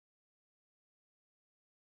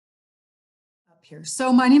up here.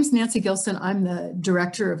 So my name is Nancy Gilson. I'm the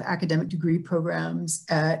Director of Academic Degree Programs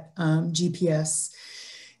at GPS.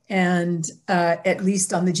 And at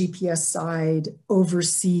least on the GPS side,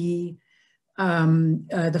 oversee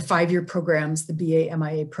the 5-year programs, the BA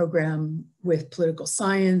MIA program with political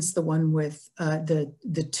science, the one with the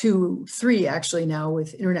 3 actually now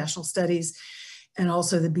with international studies, and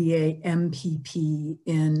also the BA MPP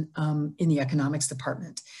in the economics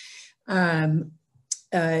department.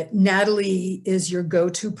 Natalie is your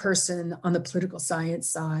go-to person on the political science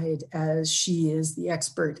side, as she is the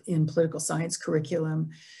expert in political science curriculum.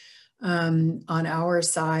 On our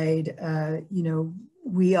side, you know,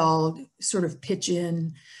 we all sort of pitch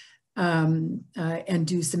in and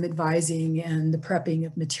do some advising and the prepping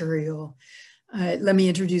of material. Let me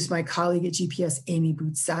introduce my colleague at GPS, Amy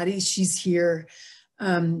Boutsadi. She's here.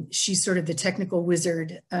 She's sort of the technical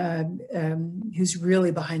wizard who's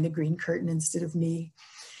really behind the green curtain instead of me.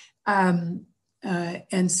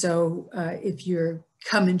 And so if you're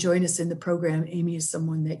come and join us in the program, Amy is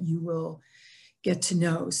someone that you will get to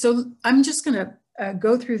know. So I'm just going to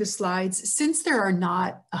go through the slides. Since there are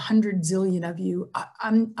not 100 zillion of you,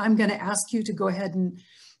 I'm going to ask you to go ahead and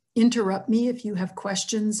interrupt me if you have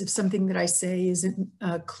questions, if something that I say isn't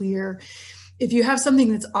clear. If you have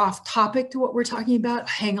something that's off topic to what we're talking about,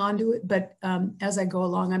 hang on to it. But as I go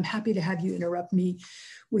along, I'm happy to have you interrupt me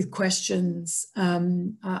with questions.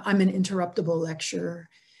 I'm an interruptible lecturer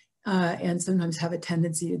and sometimes have a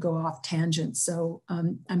tendency to go off tangent. So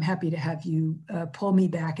I'm happy to have you pull me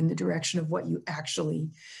back in the direction of what you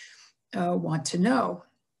actually want to know.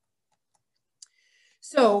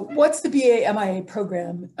 So what's the BA MIA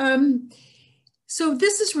program? So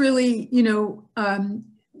this is really, you know,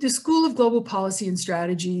 the School of Global Policy and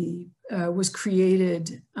Strategy was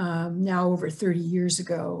created now over 30 years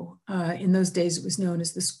ago. In those days, it was known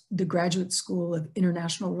as the Graduate School of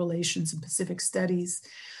International Relations and Pacific Studies.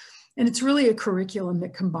 And it's really a curriculum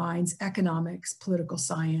that combines economics, political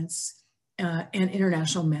science, and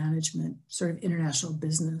international management, sort of international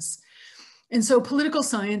business. And so political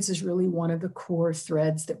science is really one of the core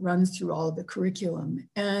threads that runs through all of the curriculum.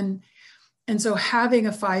 And so having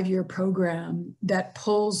a 5-year program that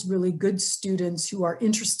pulls really good students who are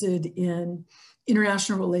interested in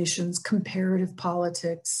international relations, comparative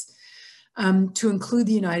politics, to include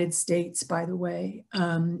the United States, by the way,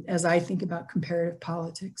 as I think about comparative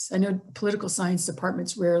politics. I know political science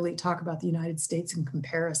departments rarely talk about the United States in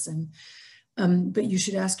comparison, but you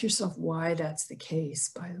should ask yourself why that's the case,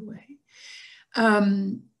 by the way.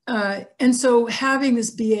 And so having this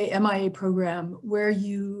BA MIA program where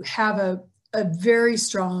you have a very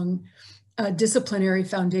strong disciplinary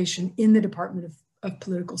foundation in the Department of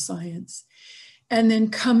Political Science, and then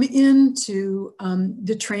come into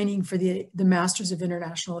the training for the Masters of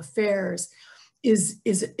International Affairs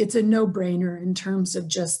it's a no-brainer in terms of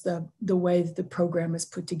just the way that the program is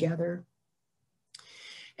put together.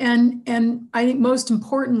 And I think most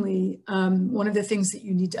importantly, one of the things that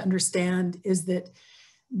you need to understand is that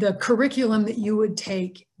the curriculum that you would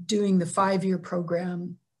take doing the 5-year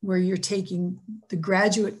program, where you're taking the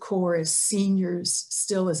graduate core as seniors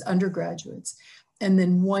still as undergraduates, and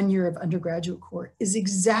then 1 year of undergraduate core, is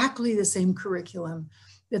exactly the same curriculum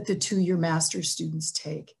that the 2-year master's students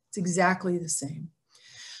take. It's exactly the same.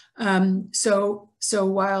 So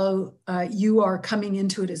while you are coming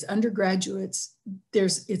into it as undergraduates,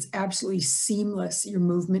 it's absolutely seamless, your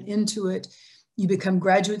movement into it. You become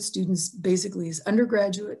graduate students basically as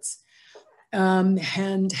undergraduates,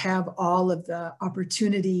 and have all of the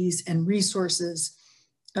opportunities and resources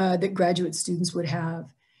that graduate students would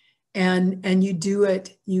have. And you do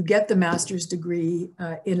it, you get the master's degree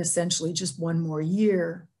in essentially just 1 more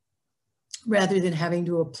year, rather than having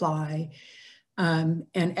to apply and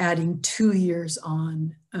adding 2 years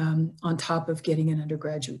on top of getting an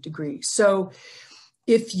undergraduate degree. So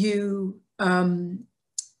if you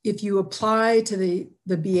apply to the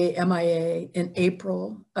BA MIA in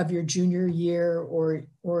April of your junior year or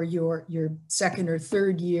your 2nd or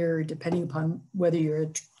 3rd year, depending upon whether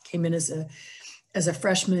you came in as a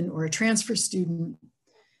freshman or a transfer student,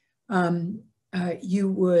 you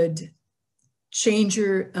would change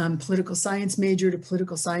your political science major to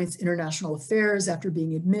political science international affairs after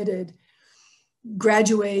being admitted,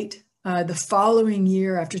 graduate the following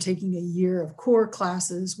year after taking a year of core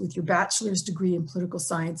classes with your bachelor's degree in political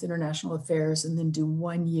science international affairs, and then do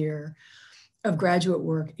 1 year of graduate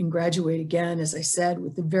work and graduate again, as I said,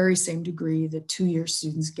 with the very same degree that 2-year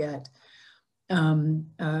students get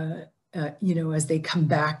you know, as they come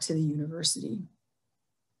back to the university.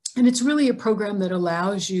 And it's really a program that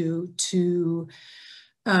allows you to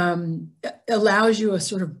allows you a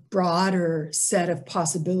sort of broader set of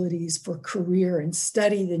possibilities for career and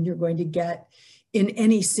study than you're going to get in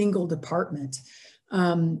any single department.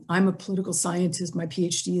 I'm a political scientist. My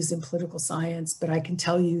PhD is in political science, but I can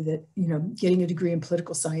tell you that, you know, getting a degree in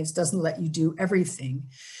political science doesn't let you do everything.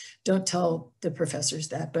 Don't tell the professors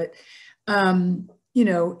that, but, you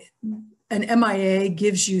know, an MIA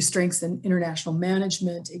gives you strengths in international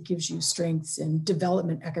management. It gives you strengths in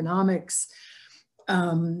development economics,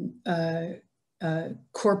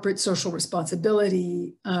 corporate social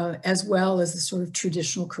responsibility, as well as the sort of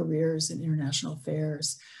traditional careers in international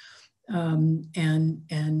affairs, and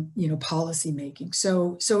you know, policy making.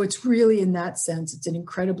 So it's really, in that sense, it's an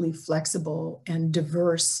incredibly flexible and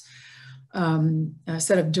diverse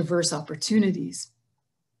set of diverse opportunities.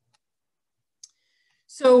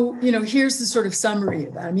 So, you know, here's the sort of summary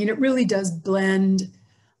of that. I mean, it really does blend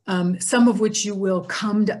some of which you will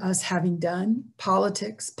come to us having done: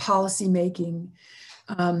 politics, policy making,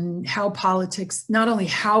 how politics, not only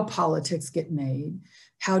how politics get made,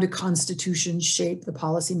 how do constitutions shape the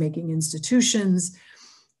policy-making institutions,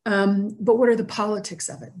 but what are the politics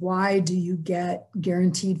of it? Why do you get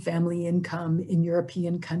guaranteed family income in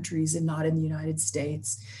European countries and not in the United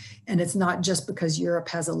States? And it's not just because Europe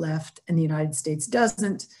has a left and the United States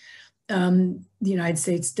doesn't. The United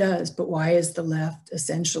States does, but why is the left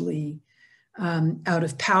essentially out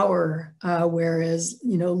of power, whereas,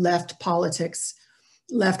 you know, left politics,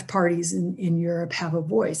 left parties in Europe have a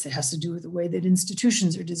voice? It has to do with the way that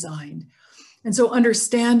institutions are designed. And so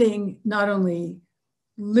understanding not only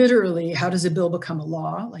literally how does a bill become a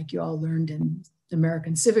law, like you all learned in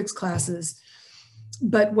American civics classes,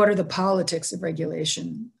 but what are the politics of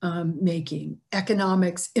regulation making,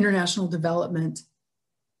 economics, international development.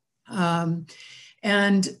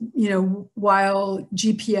 And, you know, while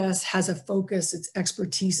GPS has a focus, its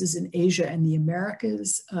expertise is in Asia and the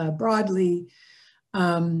Americas broadly,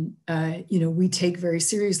 you know, we take very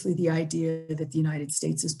seriously the idea that the United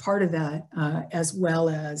States is part of that, as well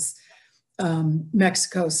as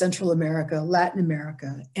Mexico, Central America, Latin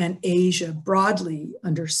America, and Asia broadly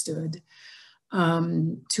understood,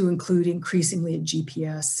 to include increasingly at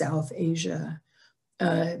GPS, South Asia,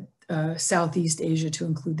 Southeast Asia to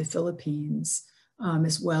include the Philippines,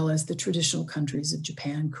 as well as the traditional countries of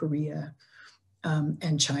Japan, Korea,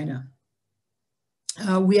 and China.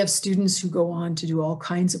 We have students who go on to do all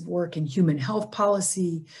kinds of work in human health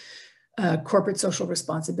policy, corporate social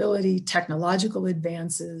responsibility, technological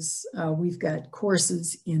advances. We've got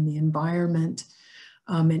courses in the environment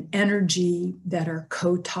and energy that are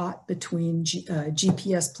co-taught between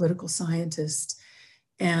GPS political scientists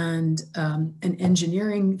and an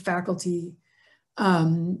engineering faculty,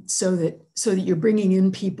 so that you're bringing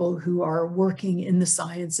in people who are working in the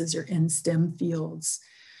sciences or in STEM fields,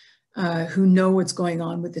 who know what's going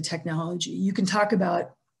on with the technology. You can talk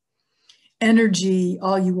about energy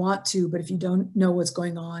all you want to, but if you don't know what's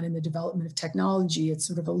going on in the development of technology, it's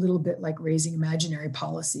sort of a little bit like raising imaginary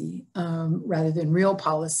policy rather than real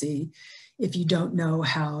policy if you don't know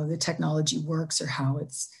how the technology works or how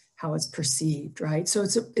it's perceived, right? So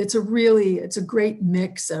it's a great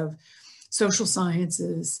mix of social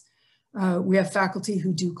sciences. We have faculty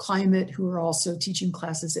who do climate, who are also teaching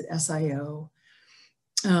classes at SIO.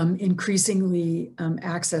 Increasingly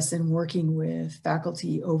access and working with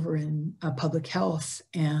faculty over in public health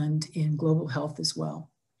and in global health as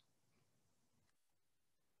well.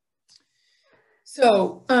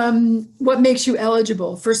 So what makes you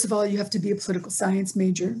eligible? First of all, you have to be a political science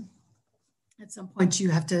major. At some point,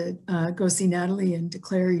 you have to go see Natalie and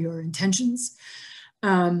declare your intentions.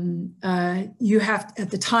 You have,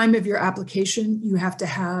 at the time of your application, you have to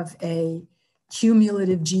have a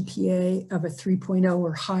cumulative GPA of a 3.0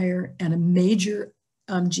 or higher and a major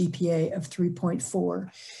GPA of 3.4.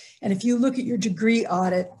 And if you look at your degree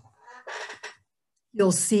audit,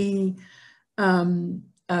 you'll see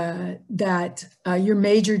that your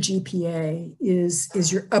major GPA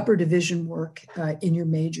is your upper division work in your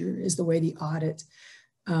major, is the way the audit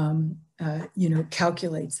you know,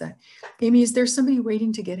 calculates that. Amy, is there somebody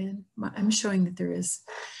waiting to get in? I'm showing that there is.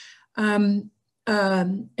 And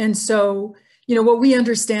so, you know, what we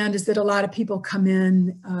understand is that a lot of people come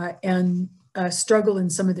in and struggle in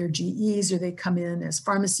some of their GEs, or they come in as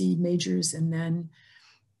pharmacy majors and then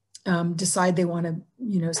decide they want to,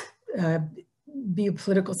 you know, be a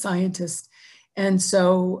political scientist. And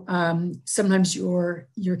so sometimes your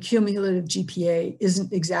cumulative GPA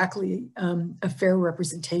isn't exactly a fair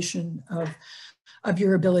representation of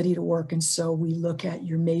your ability to work. And so we look at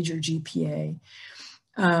your major GPA.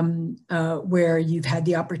 where you've had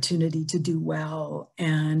the opportunity to do well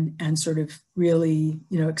and sort of really,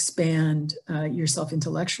 expand yourself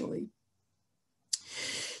intellectually.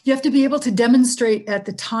 You have to be able to demonstrate at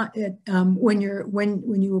the time when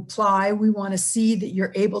you apply. We want to see that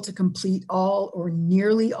you're able to complete all or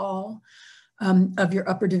nearly all of your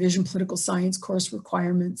upper division political science course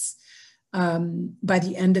requirements by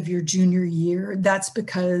the end of your junior year. That's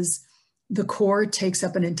because the core takes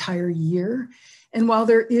up an entire year. And while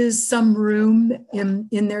there is some room in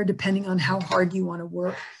there, depending on how hard you want to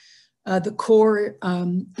work, the core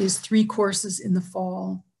is 3 courses in the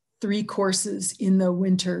fall, 3 courses in the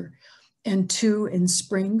winter, and 2 in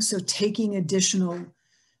spring. So taking additional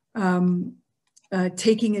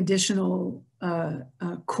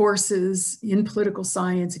courses in political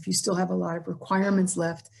science, if you still have a lot of requirements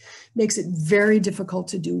left, makes it very difficult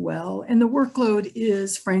to do well. And the workload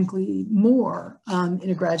is, frankly, more in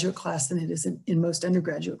a graduate class than it is in most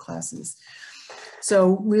undergraduate classes.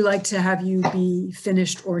 So we like to have you be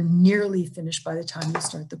finished or nearly finished by the time you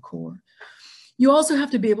start the core. You also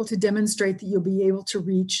have to be able to demonstrate that you'll be able to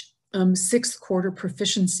reach 6th quarter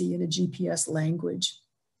proficiency in a GPS language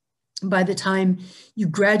by the time you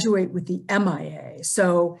graduate with the MIA.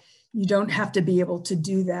 So you don't have to be able to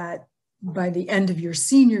do that by the end of your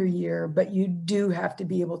senior year, but you do have to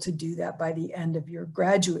be able to do that by the end of your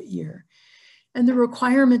graduate year. And the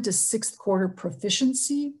requirement is 6th quarter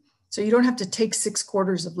proficiency. So you don't have to take 6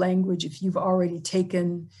 quarters of language if you've already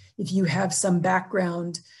taken, if you have some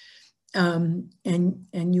background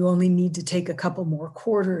and you only need to take a couple more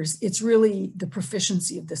quarters. It's really the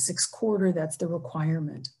proficiency of the 6th quarter that's the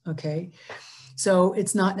requirement, okay? So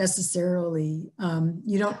it's not necessarily,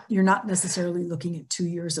 you're not necessarily looking at 2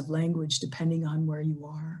 years of language depending on where you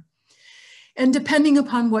are. And depending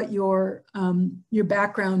upon what your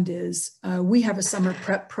background is, we have a summer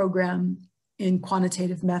prep program in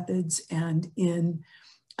quantitative methods and in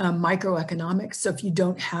microeconomics. So if you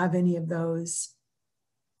don't have any of those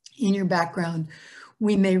in your background,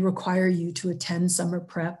 we may require you to attend summer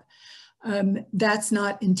prep. That's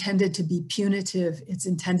not intended to be punitive. It's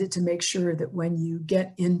intended to make sure that when you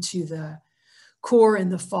get into the core in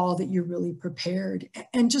the fall that you're really prepared.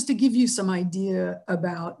 And just to give you some idea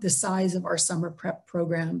about the size of our summer prep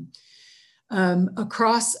program,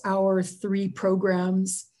 across our 3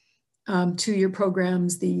 programs, 2-year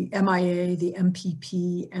programs, the MIA, the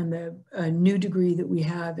MPP, and the new degree that we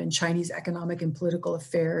have in Chinese economic and political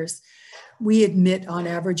affairs, we admit on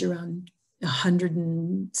average around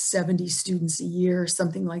 170 students a year,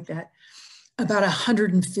 something like that. About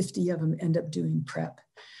 150 of them end up doing prep.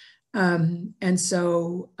 And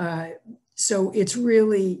so it's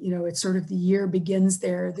really, it's sort of the year begins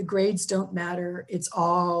there. The grades don't matter. It's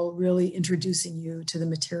all really introducing you to the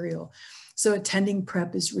material. So attending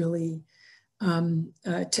prep is really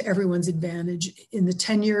to everyone's advantage. In the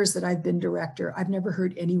 10 years that I've been director, I've never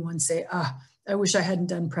heard anyone say, I wish I hadn't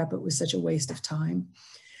done prep. It was such a waste of time.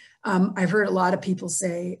 I've heard a lot of people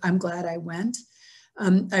say, I'm glad I went.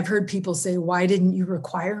 I've heard people say, why didn't you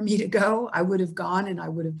require me to go? I would have gone and I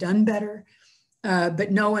would have done better.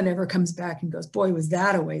 But no one ever comes back and goes, boy, was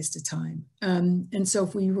that a waste of time. And so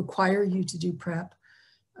if we require you to do prep,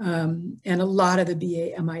 and a lot of the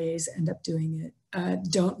BA MIAs end up doing it,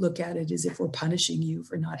 don't look at it as if we're punishing you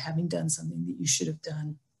for not having done something that you should have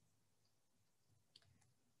done.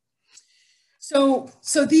 So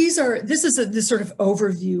this is this sort of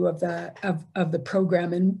overview of the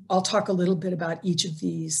program, and I'll talk a little bit about each of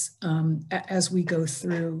these as we go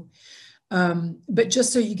through. But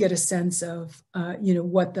just so you get a sense of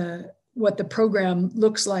what the program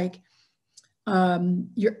looks like,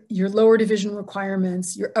 your lower division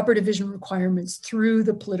requirements, your upper division requirements through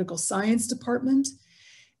the political science department,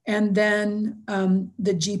 and then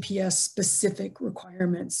the GPS specific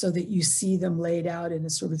requirements so that you see them laid out in a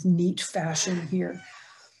sort of neat fashion here.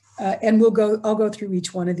 And I'll go through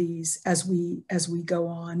each one of these as we go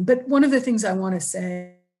on. But one of the things I want to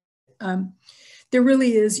say,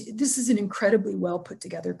 this is an incredibly well put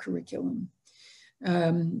together curriculum.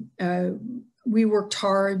 We worked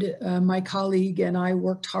hard, my colleague and I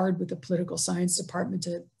worked hard with the political science department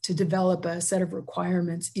to develop a set of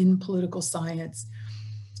requirements in political science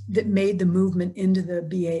that made the movement into the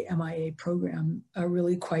BA MIA program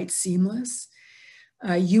really quite seamless.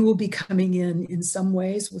 You will be coming in some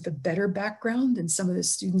ways with a better background than some of the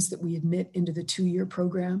students that we admit into the 2-year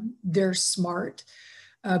program. They're smart,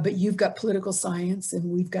 but you've got political science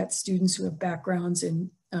and we've got students who have backgrounds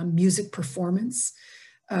in music performance,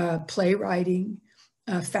 playwriting,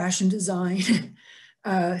 fashion design,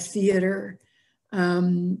 theater,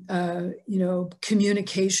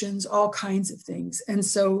 communications, all kinds of things. And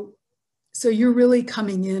so So you're really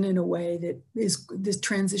coming in a way that is, this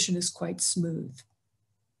transition is quite smooth.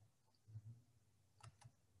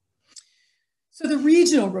 So the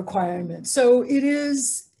regional requirement. So it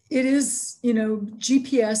is, you know,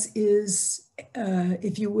 GPS is,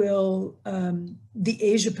 if you will, the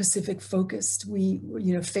Asia Pacific focused.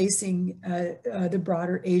 You know, facing the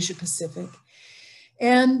broader Asia Pacific.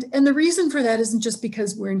 And the reason for that isn't just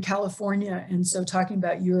because we're in California and so talking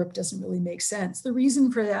about Europe doesn't really make sense. The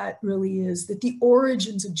reason for that really is that the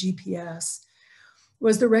origins of GPS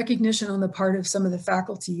was the recognition on the part of some of the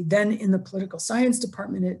faculty then in the political science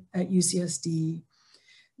department at UCSD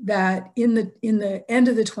that in the end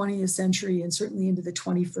of the 20th century and certainly into the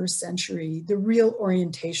 21st century, the real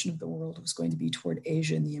orientation of the world was going to be toward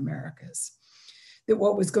Asia and the Americas. That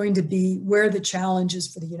what was going to be, where the challenges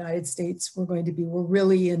for the United States were going to be, were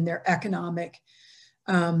really in their economic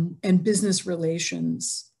and business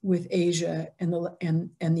relations with Asia and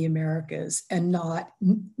the Americas, and not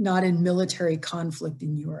in military conflict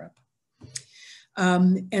in Europe.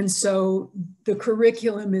 And so the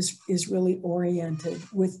curriculum is really oriented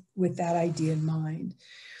with that idea in mind.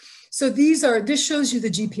 So this shows you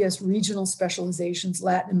the GPS regional specializations: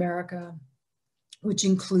 Latin America, which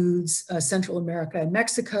includes Central America and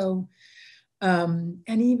Mexico, and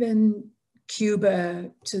even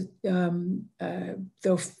Cuba,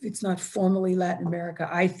 though it's not formally Latin America,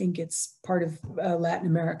 I think it's part of Latin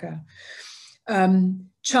America.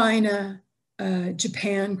 China,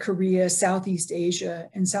 Japan, Korea, Southeast Asia,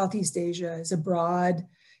 and Southeast Asia is a broad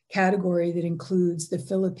category that includes the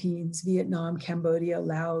Philippines, Vietnam, Cambodia,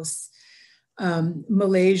 Laos,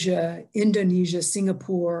 Malaysia, Indonesia,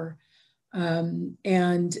 Singapore,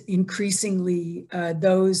 and increasingly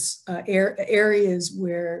those areas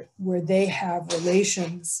where they have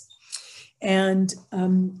relations. And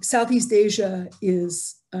Southeast Asia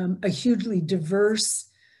is a hugely diverse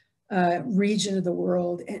region of the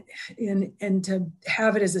world, and to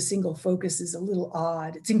have it as a single focus is a little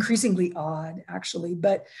odd. It's increasingly odd, actually,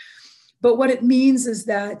 but what it means is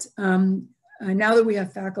that now that we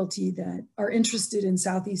have faculty that are interested in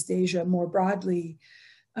Southeast Asia more broadly,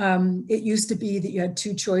 it used to be that you had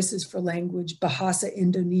two choices for language: Bahasa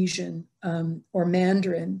Indonesian or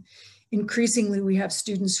Mandarin. Increasingly, we have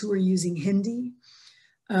students who are using Hindi,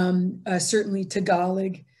 certainly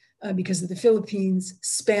Tagalog because of the Philippines,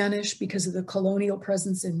 Spanish because of the colonial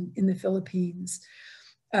presence in the Philippines.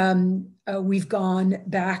 We've gone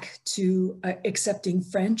back to accepting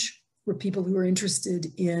French for people who are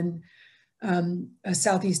interested in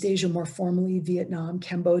Southeast Asia more formally, Vietnam,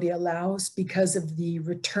 Cambodia, Laos, because of the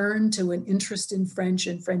return to an interest in French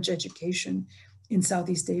and French education in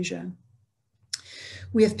Southeast Asia.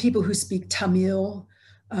 We have people who speak Tamil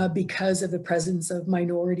because of the presence of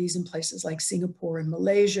minorities in places like Singapore and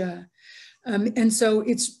Malaysia. And so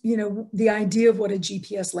it's, you know, the idea of what a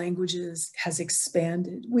GPS language is has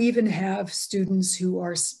expanded. We even have students who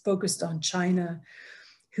are focused on China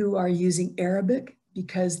who are using Arabic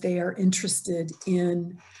because they are interested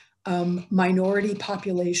in minority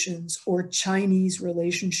populations or Chinese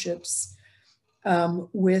relationships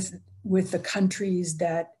with the countries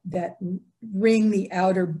that ring the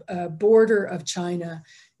outer border of China,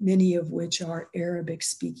 many of which are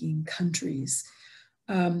Arabic-speaking countries.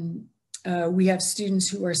 We have students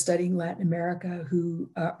who are studying Latin America who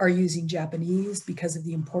are using Japanese because of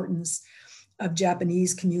the importance of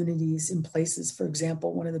Japanese communities in places, for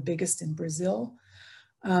example, one of the biggest in Brazil,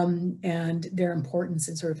 and their importance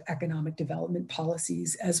in sort of economic development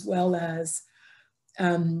policies, as well as,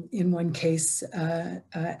 in one case,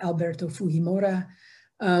 Alberto Fujimori,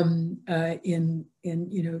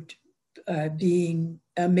 being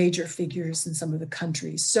major figures in some of the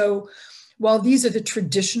countries. So while these are the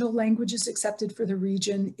traditional languages accepted for the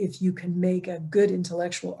region, if you can make a good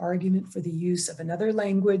intellectual argument for the use of another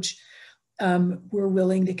language, we're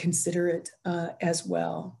willing to consider it as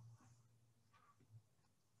well.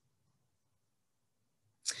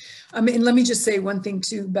 And let me just say one thing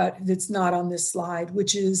too about that's not on this slide,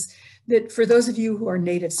 which is that for those of you who are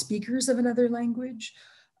native speakers of another language,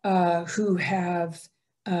 who have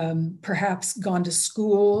perhaps gone to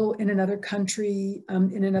school in another country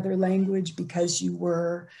in another language because you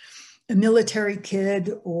were a military kid,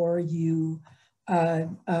 or you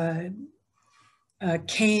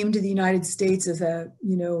came to the United States as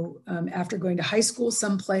after going to high school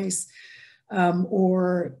someplace,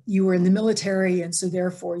 or you were in the military, and so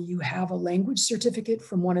therefore you have a language certificate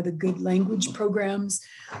from one of the good language programs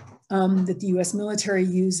that the U.S. military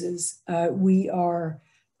uses. We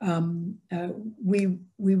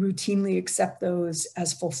routinely accept those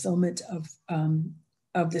as fulfillment of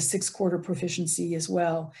the 6-quarter proficiency as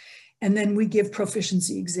well. And then we give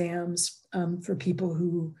proficiency exams for people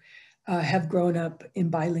who have grown up in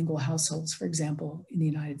bilingual households, for example, in the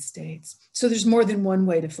United States. So there's more than one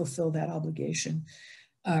way to fulfill that obligation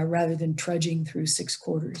rather than trudging through 6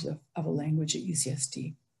 quarters of a language at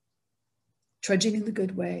UCSD. Trudging in the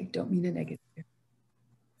good way, don't mean a negative.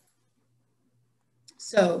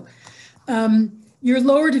 So your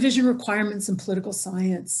lower division requirements in political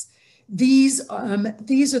science, these are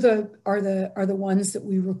the ones that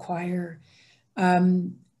we require.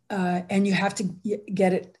 And you have to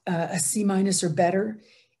get it a C- or better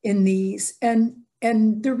in these. And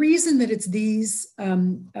the reason that it's these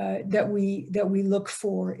that we look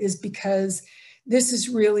for is because this is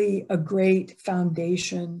really a great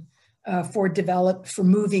foundation for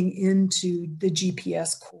moving into the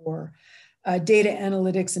GPS core. Data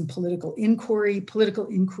analytics and political inquiry. Political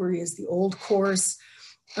inquiry is the old course,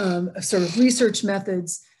 sort of research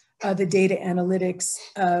methods. The data analytics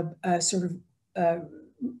sort of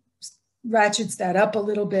ratchets that up a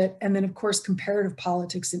little bit. And then, of course, comparative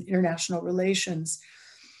politics and international relations,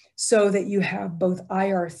 so that you have both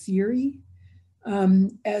IR theory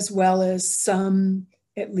as well as some,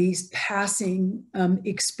 at least passing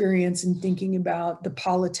experience in thinking about the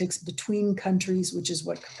politics between countries, which is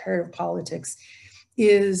what comparative politics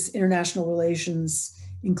is. International relations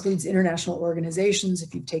includes international organizations,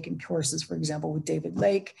 if you've taken courses, for example, with David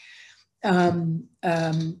Lake,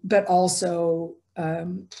 but also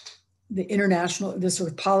the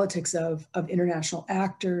sort of politics of international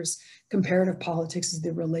actors. Comparative politics is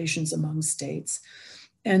the relations among states.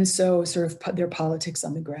 And so sort of their politics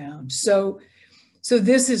on the ground. So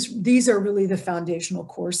these are really the foundational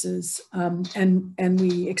courses, and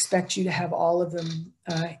we expect you to have all of them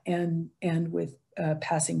and with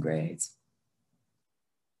passing grades.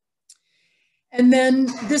 And then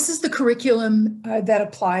this is the curriculum that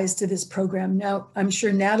applies to this program. Now, I'm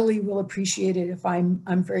sure Natalie will appreciate it if I'm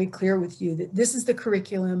very clear with you that this is the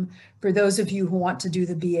curriculum for those of you who want to do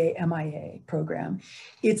the BA/MIA program.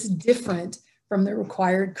 It's different from the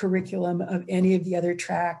required curriculum of any of the other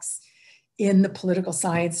tracks in the political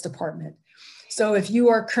science department. So if you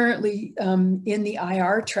are currently in the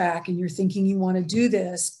IR track and you're thinking you want to do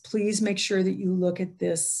this, please make sure that you look at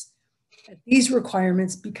these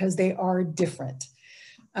requirements, because they are different.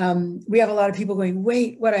 We have a lot of people going,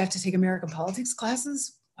 wait, what, I have to take American politics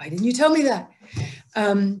classes? Why didn't you tell me that?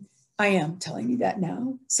 I am telling you that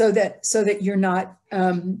now, so that you're not,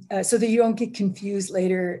 so that you don't get confused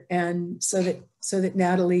later, and so that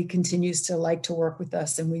Natalie continues to like to work with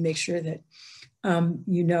us, and we make sure that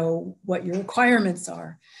you know what your requirements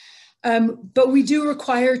are. But we do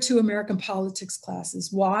require 2 American politics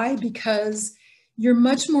classes. Why? Because you're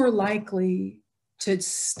much more likely to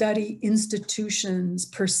study institutions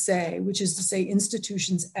per se, which is to say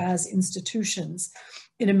institutions as institutions,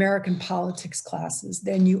 in American politics classes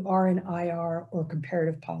than you are in IR or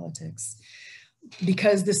comparative politics.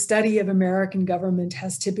 Because the study of American government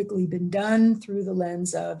has typically been done through the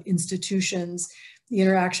lens of institutions, the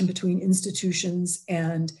interaction between institutions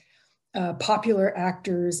and popular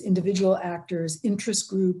actors, individual actors, interest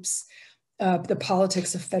groups, the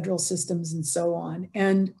politics of federal systems, and so on.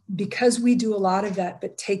 And because we do a lot of that,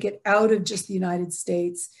 but take it out of just the United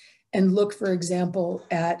States and look, for example,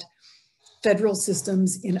 at federal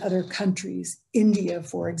systems in other countries, India,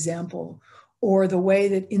 for example, or the way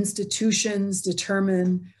that institutions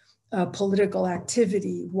determine political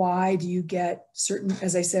activity. Why do you get certain,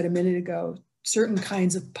 as I said a minute ago, certain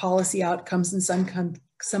kinds of policy outcomes in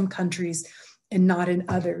some countries and not in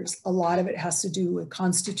others? A lot of it has to do with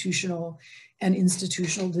constitutional and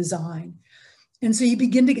institutional design. And so you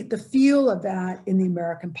begin to get the feel of that in the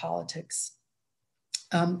American politics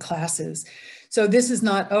classes. So this is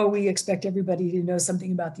not, oh, we expect everybody to know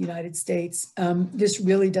something about the United States. This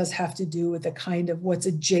really does have to do with the kind of what's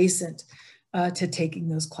adjacent to taking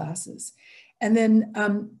those classes. And then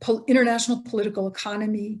international political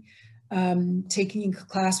economy, taking a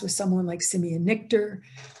class with someone like Simeon Nichter,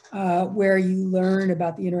 where you learn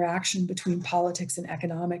about the interaction between politics and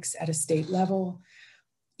economics at a state level.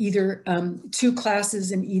 Either 2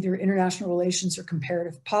 classes in either international relations or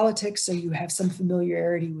comparative politics, so you have some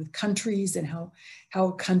familiarity with countries and how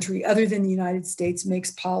a country other than the United States makes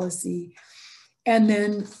policy. And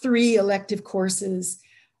then 3 elective courses,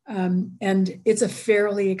 and it's a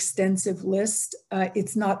fairly extensive list.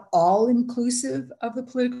 It's not all inclusive of the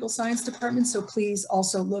political science department, so please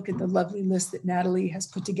also look at the lovely list that Natalie has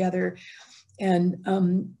put together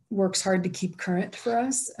and works hard to keep current for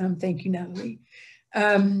us. Thank you, Natalie.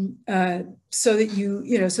 So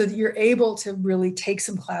that so that you're able to really take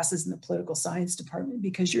some classes in the political science department,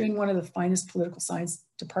 because you're in one of the finest political science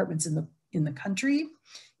departments in in the country,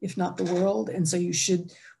 if not the world. And so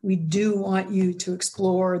we do want you to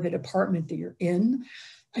explore the department that you're in.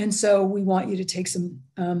 And so we want you to take some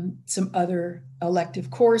other elective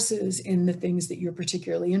courses in the things that you're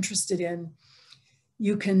particularly interested in.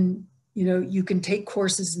 You can take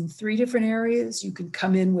courses in 3 different areas. You can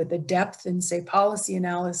come in with a depth in, say, policy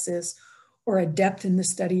analysis, or a depth in the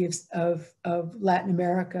study of Latin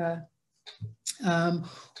America,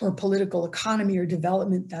 or political economy or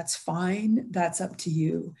development. That's fine. That's up to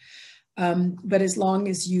you. But as long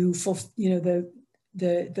as you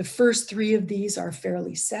the first 3 of these are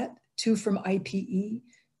fairly set, 2 from IPE,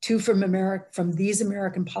 2 from these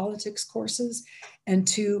American politics courses, and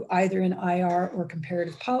 2 either in IR or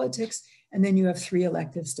comparative politics, and then you have 3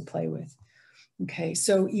 electives to play with. Okay,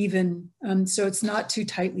 so so it's not too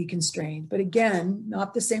tightly constrained, but again,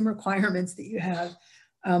 not the same requirements that you have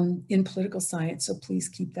in political science, so please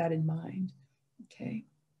keep that in mind. Okay.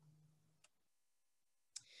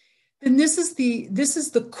 And this is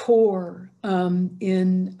the core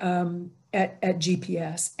at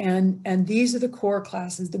GPS, and these are the core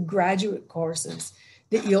classes, the graduate courses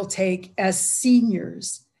that you'll take as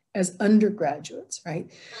seniors, as undergraduates,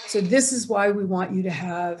 right? So this is why we want you to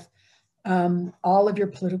have all of your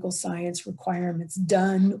political science requirements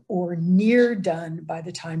done or near done by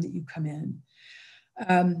the time that you come in.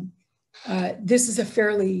 This is a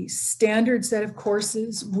fairly standard set of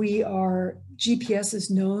courses. GPS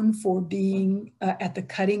is known for being at the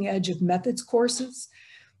cutting edge of methods courses.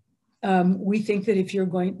 We think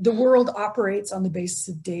that the world operates on the basis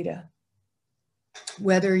of data.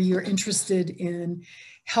 Whether you're interested in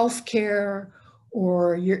healthcare,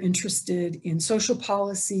 or you're interested in social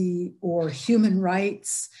policy or human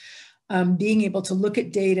rights, being able to look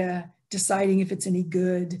at data, deciding if it's any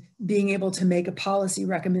good, being able to make a policy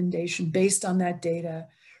recommendation based on that data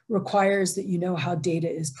requires that you know how data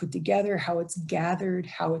is put together, how it's gathered,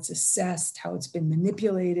 how it's assessed, how it's been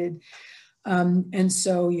manipulated. And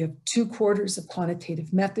so you have 2 quarters of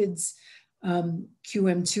quantitative methods.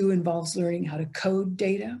 QM2 involves learning how to code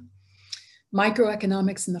data.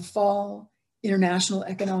 Microeconomics in the fall, international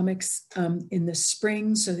economics in the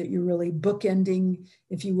spring, so that you're really bookending,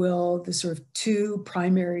 if you will, the sort of 2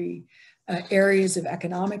 primary areas of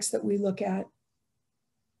economics that we look at.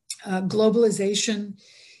 Globalization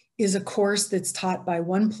is a course that's taught by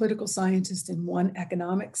 1 political scientist and 1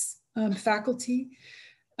 economics faculty.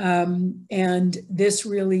 And this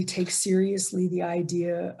really takes seriously the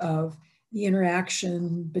idea of the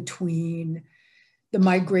interaction between the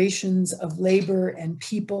migrations of labor and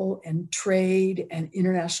people and trade and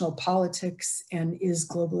international politics, and is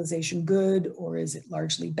globalization good, or is it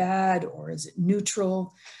largely bad, or is it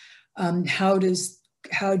neutral? How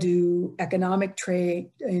do economic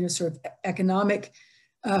trade, sort of economic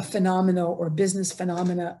phenomena or business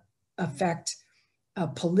phenomena affect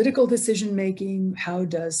political decision making? How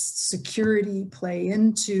does security play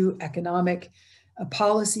into economic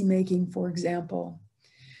policy making, for example?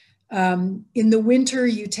 In the winter,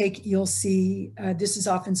 you'll see, this is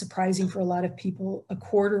often surprising for a lot of people, a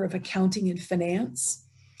quarter of accounting and finance.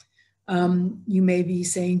 You may be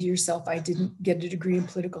saying to yourself, I didn't get a degree in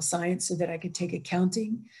political science so that I could take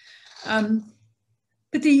accounting.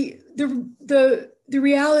 But the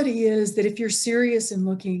reality is that if you're serious in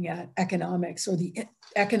looking at economics or the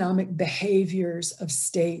economic behaviors of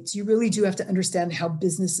states, you really do have to understand how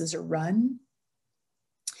businesses are run.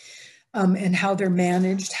 And how they're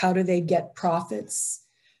managed, how do they get profits?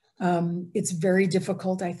 It's very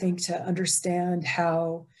difficult, I think, to understand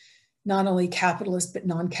how not only capitalist but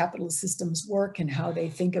non-capitalist systems work and how they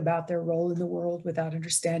think about their role in the world without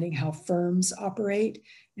understanding how firms operate.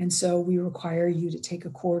 And so we require you to take a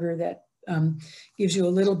quarter that gives you a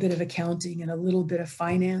little bit of accounting and a little bit of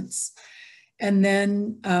finance. And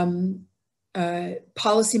then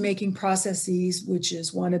policymaking processes, which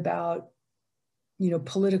is one about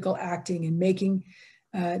political acting and making.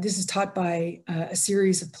 This is taught by a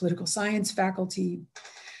series of political science faculty.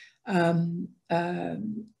 And,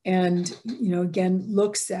 again,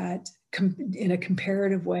 looks at, in a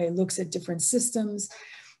comparative way, looks at different systems.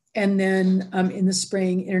 And then in the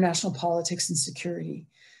spring, international politics and security.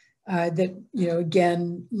 That,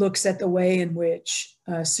 again, looks at the way in which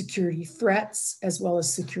security threats, as well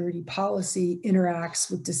as security policy,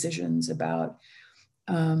 interacts with decisions about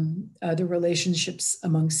the relationships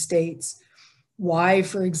among states. Why,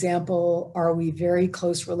 for example, are we very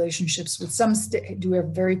close relationships with some states? Do we have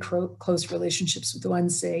very close relationships with one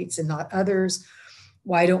states and not others?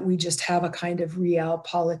 Why don't we just have a kind of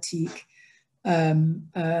realpolitik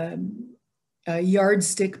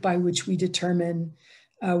yardstick by which we determine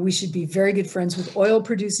We should be very good friends with oil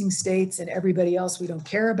producing states and everybody else we don't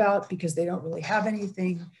care about because they don't really have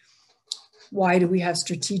anything. Why do we have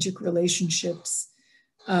strategic relationships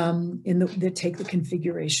that take the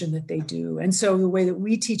configuration that they do? And so the way that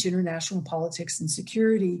we teach international politics and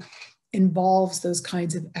security involves those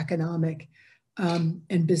kinds of economic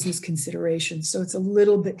and business considerations. So it's a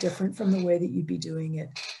little bit different from the way that you'd be doing it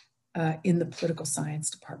in the political science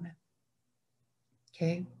department.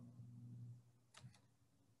 Okay.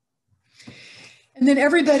 And then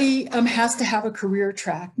everybody has to have a career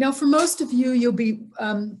track. Now, for most of you, you'll be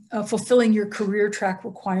fulfilling your career track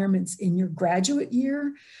requirements in your graduate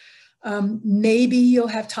year. Maybe you'll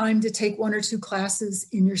have time to take 1 or 2 classes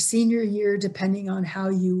in your senior year, depending on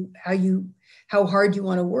how hard you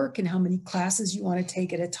want to work and how many classes you want to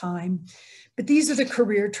take at a time. But these are the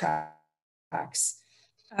career tracks.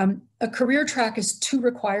 A career track is 2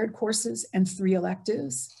 required courses and 3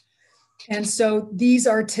 electives. And so these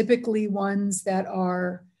are typically ones that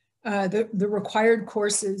are, the required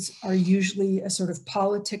courses are usually a sort of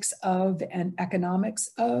politics of and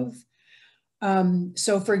economics of.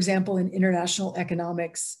 So for example, in international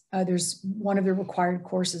economics, there's one of the required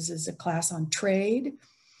courses is a class on trade.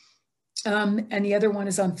 And the other one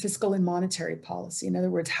is on fiscal and monetary policy. In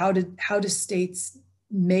other words, how do states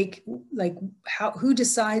make, like, who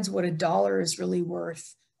decides what a dollar is really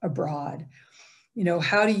worth abroad? You know,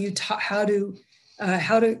 how do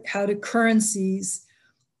currencies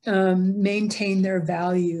maintain their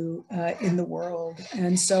value in the world?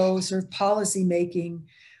 And so sort of policy making,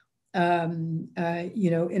 you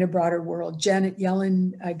know, in a broader world. Janet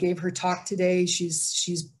Yellen gave her talk today.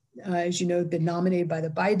 She's as you know, been nominated by the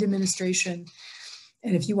Biden administration.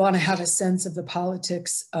 And if you want to have a sense of the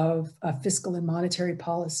politics of fiscal and monetary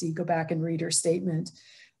policy, go back and read her statement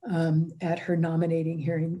at her nominating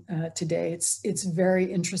hearing today. It's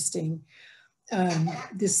very interesting.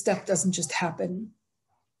 This stuff doesn't just happen.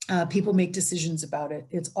 People make decisions about it.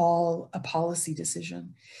 It's all a policy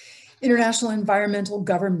decision. International environmental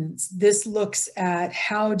governance. This looks at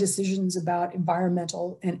how decisions about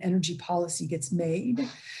environmental and energy policy gets made,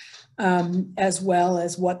 as well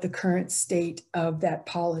as what the current state of that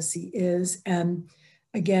policy is. And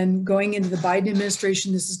again, going into the Biden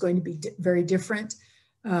administration, this is going to be very different.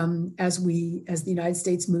 As the United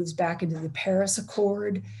States moves back into the Paris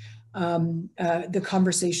Accord, the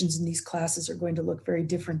conversations in these classes are going to look very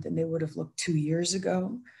different than they would have looked 2 years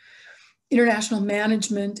ago. International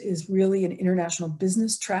management is really an international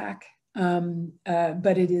business track,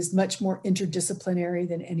 but it is much more interdisciplinary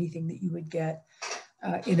than anything that you would get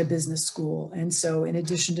in a business school. And so in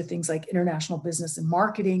addition to things like international business and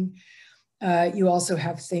marketing, you also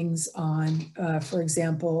have things on, for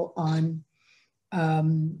example, on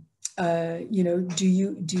you know, do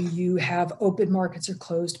you have open markets or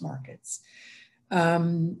closed markets?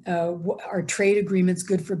 Are trade agreements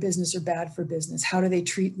good for business or bad for business? How do they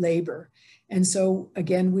treat labor? And so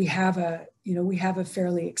again, we have a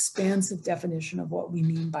fairly expansive definition of what we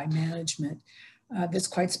mean by management that's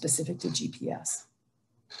quite specific to GPS.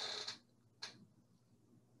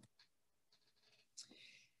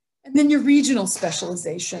 And then your regional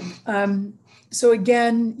specialization. So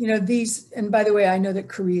again, you know, these, and by the way, I know that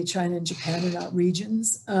Korea, China, and Japan are not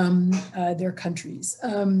regions, they're countries.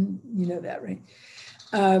 You know that, right?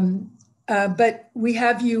 But we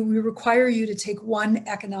require you to take one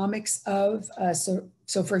economics of,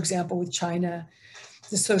 so for example, with China,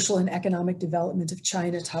 the social and economic development of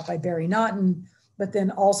China taught by Barry Naughton, but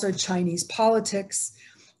then also Chinese politics.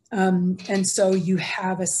 And so you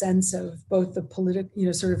have a sense of both the political, you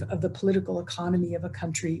know, sort of the political economy of a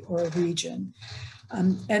country or a region.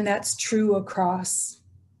 And that's true across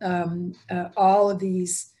all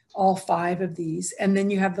 5 of these. And then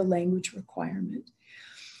you have the language requirement.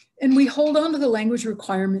 And we hold on to the language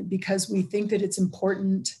requirement because we think that it's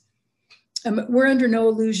important. We're under no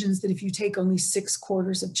illusions that if you take only 6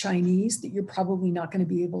 quarters of Chinese, that you're probably not going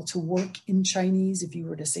to be able to work in Chinese if you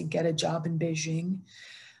were to, say, get a job in Beijing.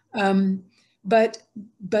 But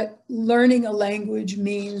learning a language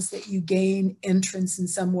means that you gain entrance in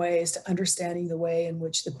some ways to understanding the way in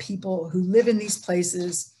which the people who live in these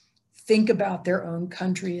places think about their own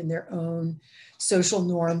country and their own social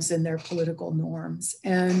norms and their political norms.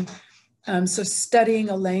 And so studying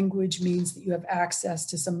a language means that you have access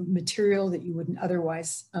to some material that you wouldn't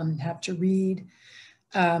otherwise have to read.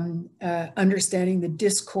 Understanding the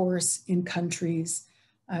discourse in countries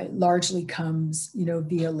largely comes, you know,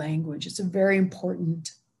 via language. It's a very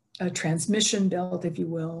important transmission belt, if you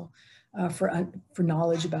will, for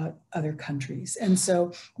knowledge about other countries. And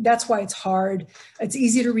so that's why it's hard. It's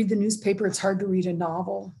easy to read the newspaper. It's hard to read a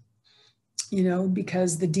novel. you know,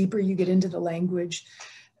 because the deeper you get into the language,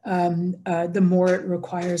 the more it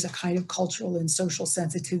requires a kind of cultural and social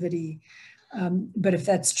sensitivity. But if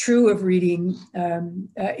that's true of reading,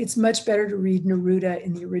 it's much better to read Neruda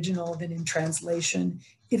in the original than in translation.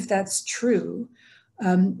 If that's true,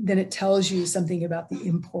 then it tells you something about the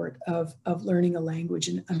import of learning a language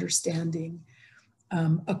and understanding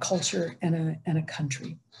a culture and a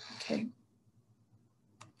country. Okay.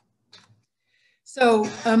 So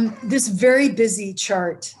this very busy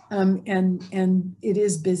chart, and it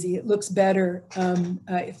is busy. It looks better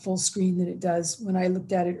at full screen than it does when I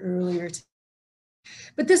looked at it earlier.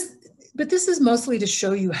 But this is mostly to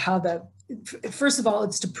show you how first of all,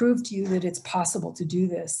 it's to prove to you that it's possible to do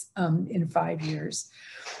this in 5 years,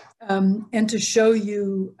 and to show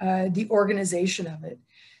you the organization of it.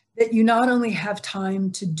 That you not only have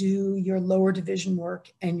time to do your lower division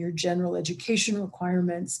work and your general education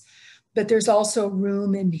requirements, but there's also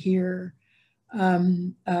room in here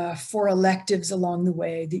for electives along the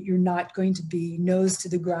way, that you're not going to be nose to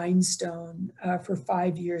the grindstone for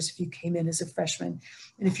 5 years if you came in as a freshman.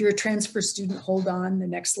 And if you're a transfer student, hold on, the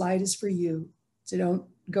next slide is for you, so don't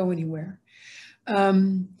go anywhere.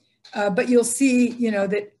 But you'll see, you know,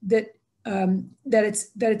 that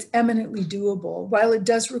it's eminently doable. While it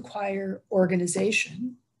does require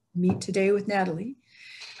organization, meet today with Natalie,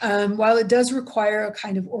 while it does require a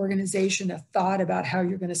kind of organization, a thought about how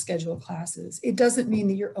you're going to schedule classes, it doesn't mean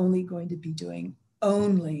that you're only going to be doing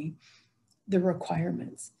only the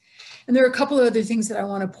requirements. And there are a couple of other things that I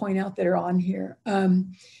want to point out that are on here.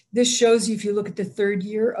 This shows you, if you look at the third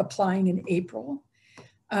year, applying in April.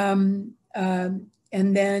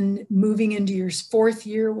 And then moving into your fourth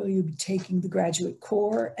year, where you'll be taking the graduate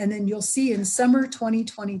core. And then you'll see in summer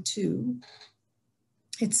 2022,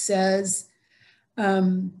 it says, why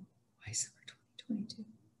summer 2022?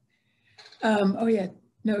 Oh yeah,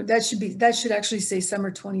 no, that should actually say summer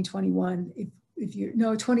 2021. If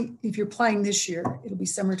you're applying this year, it'll be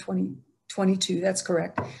summer 2022. That's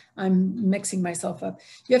correct. I'm mixing myself up.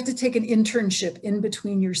 You have to take an internship in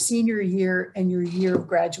between your senior year and your year of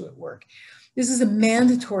graduate work. This is a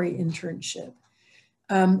mandatory internship.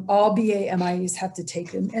 All BA MIAs have to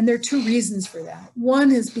take them. And there are two reasons for that.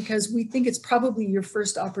 One is because we think it's probably your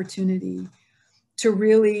first opportunity to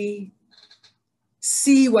really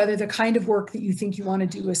see whether the kind of work that you think you want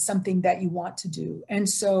to do is something that you want to do. And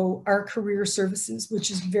so our career services,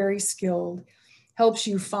 which is very skilled, helps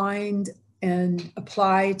you find and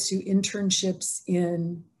apply to internships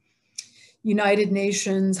in United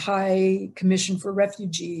Nations High Commission for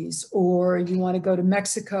Refugees, or you want to go to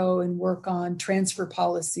Mexico and work on transfer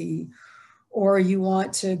policy, or you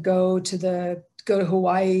want to go to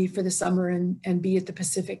Hawaii for the summer and be at the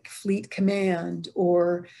Pacific Fleet Command,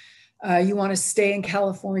 or you want to stay in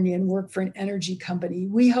California and work for an energy company.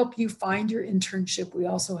 We help you find your internship. We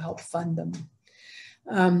also help fund them.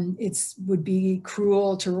 It would be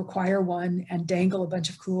cruel to require one and dangle a bunch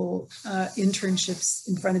of cool internships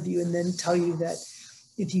in front of you and then tell you that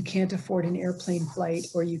if you can't afford an airplane flight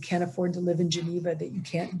or you can't afford to live in Geneva, that you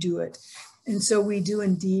can't do it. And so we do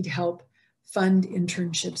indeed help fund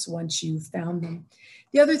internships once you've found them.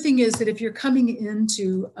 The other thing is that if you're coming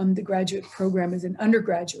into the graduate program as an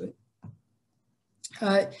undergraduate,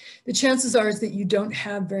 the chances are is that you don't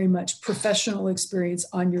have very much professional experience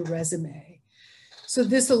on your resume. So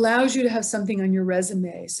this allows you to have something on your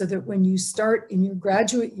resume so that when you start in your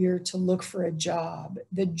graduate year to look for a job,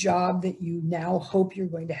 the job that you now hope you're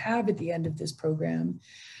going to have at the end of this program,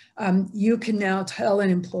 you can now tell an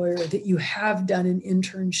employer that you have done an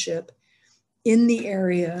internship in the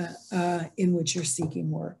area in which you're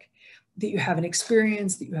seeking work, that you have an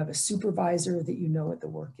experience, that you have a supervisor, that you know what the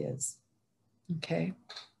work is. Okay.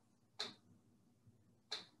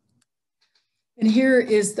 And here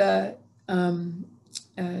is the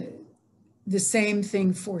same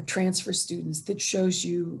thing for transfer students that shows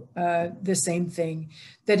you the same thing,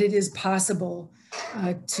 that it is possible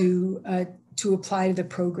to apply to the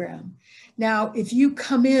program. Now, if you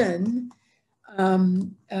come in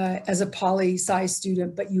as a poli-sci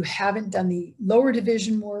student, but you haven't done the lower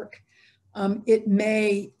division work, it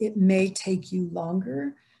may take you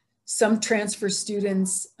longer. Some transfer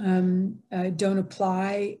students don't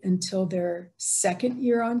apply until their second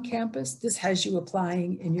year on campus. This has you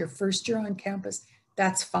applying in your first year on campus.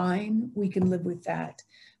 That's fine. We can live with that.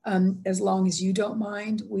 As long as you don't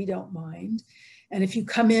mind, we don't mind. And if you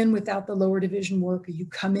come in without the lower division work, or you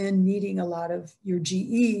come in needing a lot of your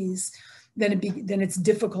GEs, then it's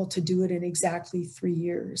difficult to do it in exactly 3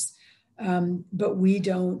 years. But we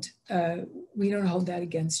don't hold that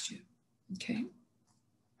against you. Okay.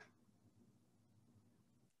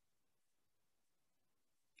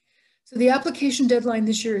 So the application deadline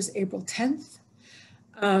this year is April 10th.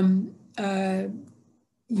 When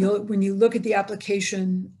you look at the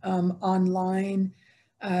application online,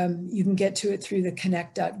 you can get to it through the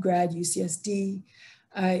connect.grad UCSD.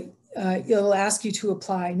 It'll ask you to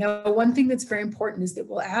apply. Now, one thing that's very important is that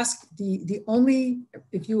we'll ask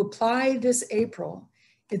if you apply this April,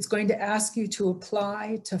 it's going to ask you to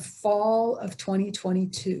apply to fall of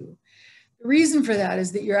 2022. The reason for that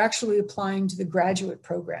is that you're actually applying to the graduate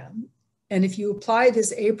program. And if you apply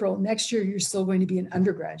this April, next year, you're still going to be an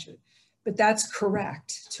undergraduate. But that's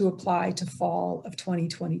correct to apply to fall of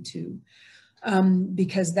 2022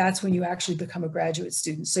 because that's when you actually become a graduate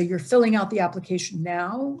student. So you're filling out the application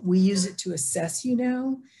now. We use it to assess you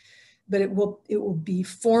now, but it will be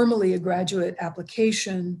formally a graduate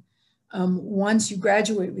application once you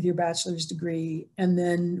graduate with your bachelor's degree, and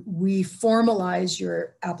then we formalize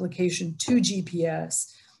your application to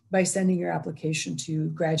GPS by sending your application to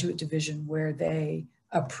graduate division where they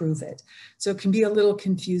approve it. So it can be a little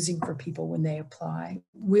confusing for people when they apply.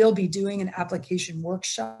 We'll be doing an application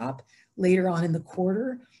workshop later on in the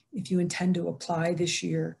quarter. If you intend to apply this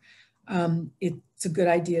year, it's a good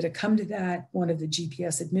idea to come to that. One of the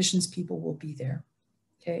GPS admissions people will be there,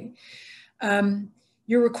 okay?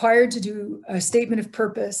 You're required to do a statement of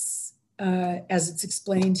purpose as it's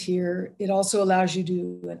explained here. It also allows you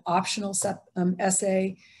to do an optional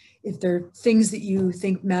essay. If there are things that you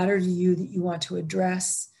think matter to you that you want to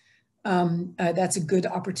address, that's a good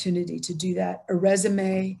opportunity to do that. A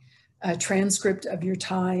resume, a transcript of your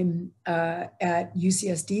time at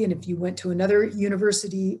UCSD, and if you went to another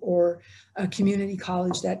university or a community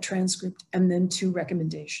college, that transcript, and then 2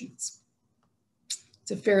 recommendations.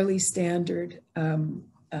 It's a fairly standard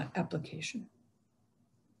application.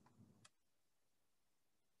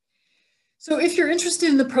 So if you're interested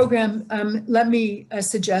in the program, let me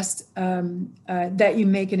suggest that you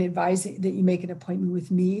make an appointment with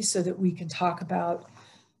me so that we can talk about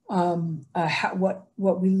what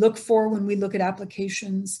we look for when we look at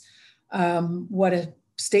applications, what a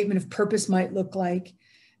statement of purpose might look like,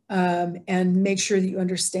 and make sure that you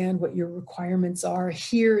understand what your requirements are.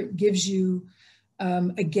 Here it gives you,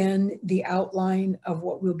 again, the outline of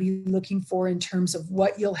what we'll be looking for in terms of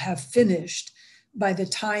what you'll have finished by the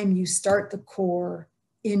time you start the core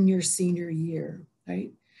in your senior year,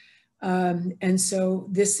 right? And so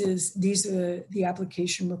these are the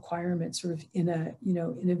application requirements sort of in a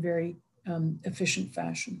very efficient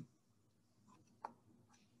fashion.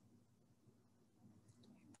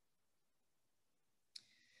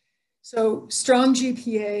 So strong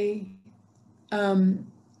GPA,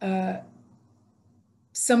 the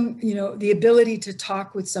ability to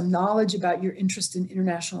talk with some knowledge about your interest in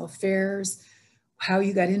international affairs, how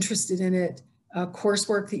you got interested in it,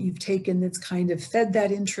 coursework that you've taken that's kind of fed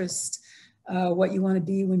that interest, what you want to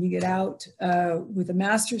be when you get out with a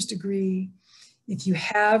master's degree. If you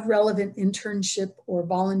have relevant internship or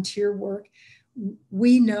volunteer work,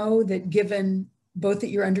 we know that given both that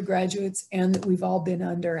you're undergraduates and that we've all been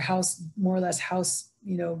under more or less house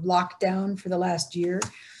lockdown for the last year,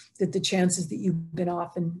 that the chances that you've been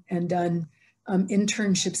off and done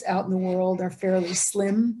internships out in the world are fairly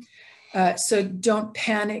slim. So don't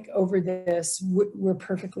panic over this. We're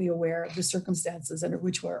perfectly aware of the circumstances under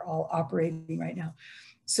which we're all operating right now.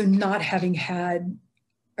 So not having had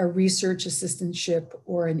a research assistantship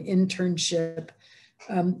or an internship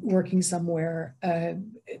working somewhere,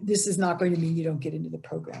 this is not going to mean you don't get into the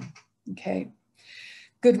program, okay?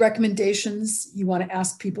 Good recommendations. You want to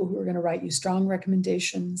ask people who are going to write you strong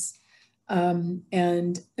recommendations.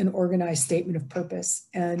 And an organized statement of purpose.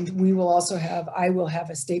 And I will have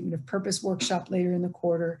a statement of purpose workshop later in the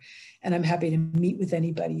quarter, and I'm happy to meet with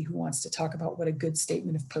anybody who wants to talk about what a good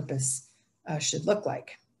statement of purpose should look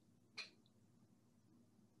like.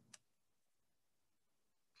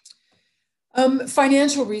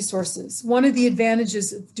 Financial resources. One of the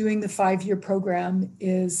advantages of doing the 5-year program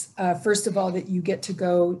is, first of all, that you get to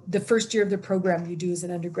go, the first year of the program you do as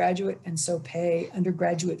an undergraduate, and so pay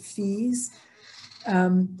undergraduate fees.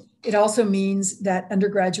 It also means that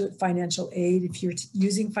undergraduate financial aid, if you're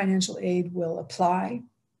using financial aid, will apply.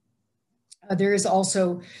 There is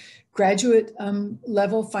also graduate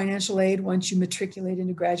level financial aid once you matriculate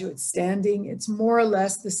into graduate standing. It's more or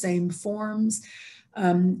less the same forms.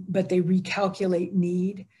 But they recalculate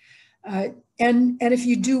need. And if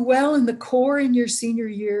you do well in the core in your senior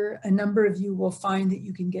year, a number of you will find that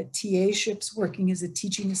you can get TA-ships working as a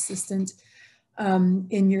teaching assistant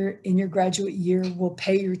in your graduate year will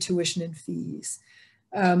pay your tuition and fees.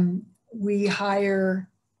 We hire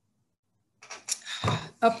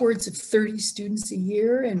upwards of 30 students a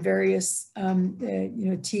year in various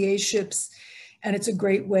TA-ships And it's a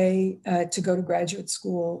great way to go to graduate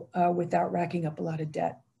school without racking up a lot of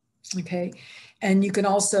debt. Okay. And you can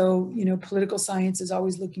also, you know, political science is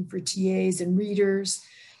always looking for TAs and readers.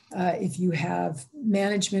 If you have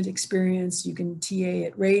management experience, you can TA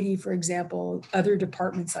at Rady, for example, other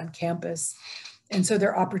departments on campus. And so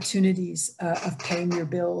there are opportunities of paying your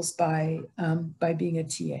bills by being a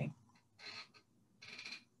TA.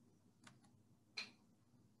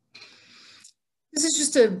 This is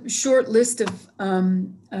just a short list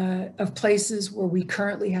of places where we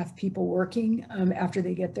currently have people working after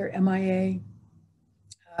they get their MIA.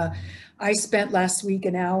 I spent last week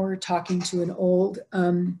an hour talking to an old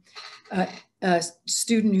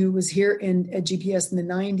student who was here at GPS in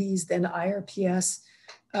the 90s, then IRPS,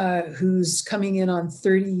 who's coming in on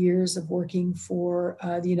 30 years of working for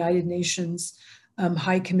the United Nations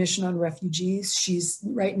High Commission on Refugees. She's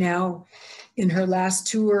right now in her last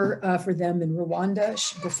tour for them in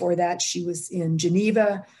Rwanda. Before that, she was in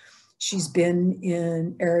Geneva. She's been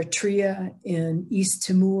in Eritrea, in East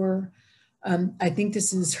Timor. I think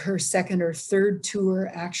this is her second or third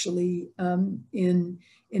tour actually in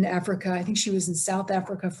Africa. I think she was in South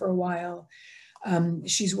Africa for a while.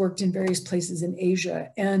 She's worked in various places in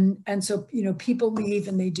Asia. And so, you know, people leave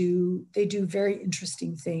and they do very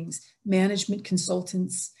interesting things. Management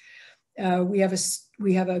consultants. We have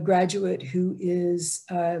a graduate who is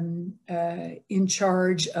in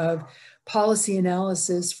charge of policy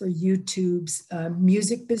analysis for YouTube's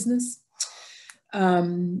music business. We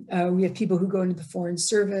have people who go into the foreign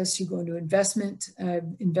service, who go into investment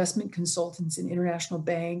consultants in international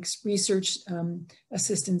banks, research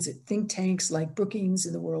assistants at think tanks like Brookings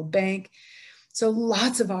and the World Bank. So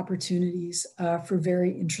lots of opportunities for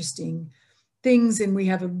very interesting things. And we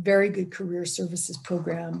have a very good career services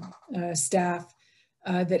program staff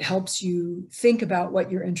that helps you think about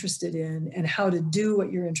what you're interested in and how to do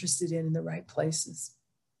what you're interested in the right places.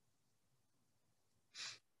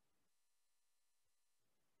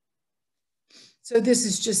 So this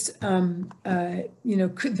is just, you know,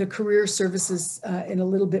 the career services in a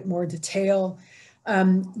little bit more detail.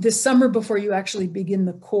 This summer, before you actually begin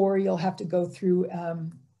the core, you'll have to go through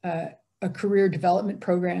a career development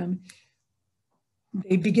program.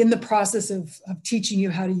 They begin the process of teaching you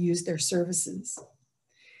how to use their services.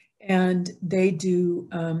 And they do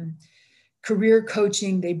career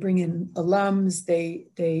coaching. They bring in alums.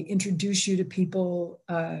 They introduce you to people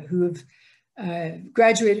who have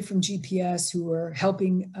graduated from GPS, who are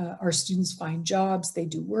helping our students find jobs. They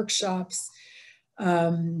do workshops.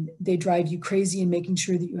 They drive you crazy in making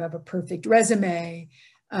sure that you have a perfect resume,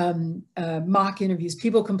 mock interviews.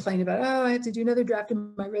 People complain about, oh, I have to do another draft of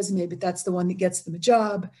my resume, but that's the one that gets them a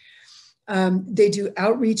job. They do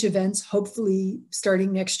outreach events. Hopefully,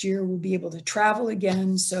 starting next year, we'll be able to travel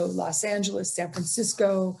again. So Los Angeles, San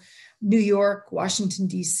Francisco, New York, Washington,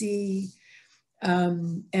 D.C.,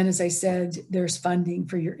 and as I said, there's funding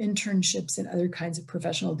for your internships and other kinds of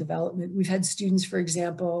professional development. We've had students, for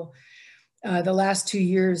example, the last 2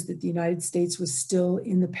 years that the United States was still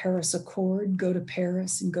in the Paris Accord, go to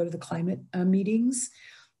Paris and go to the climate meetings.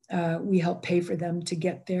 We helped pay for them to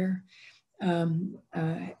get there. And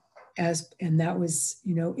that was,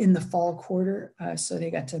 you know, in the fall quarter. So they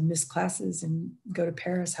got to miss classes and go to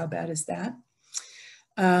Paris. How bad is that?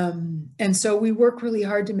 And so we work really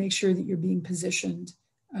hard to make sure that you're being positioned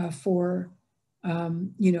for,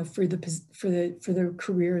 you know, for the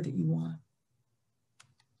career that you want.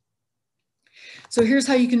 So here's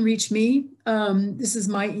how you can reach me. This is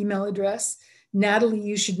my email address. Natalie,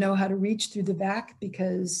 you should know how to reach through the back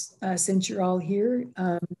because since you're all here,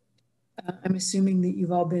 I'm assuming that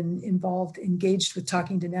you've all been engaged with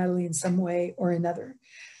talking to Natalie in some way or another.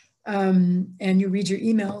 And you read your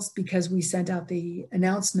emails because we sent out the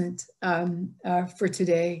announcement for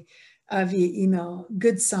today via email.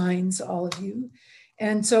 Good signs, all of you.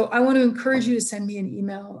 And so I want to encourage you to send me an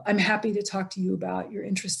email. I'm happy to talk to you about your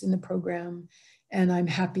interest in the program, and I'm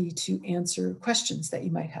happy to answer questions that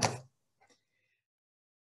you might have.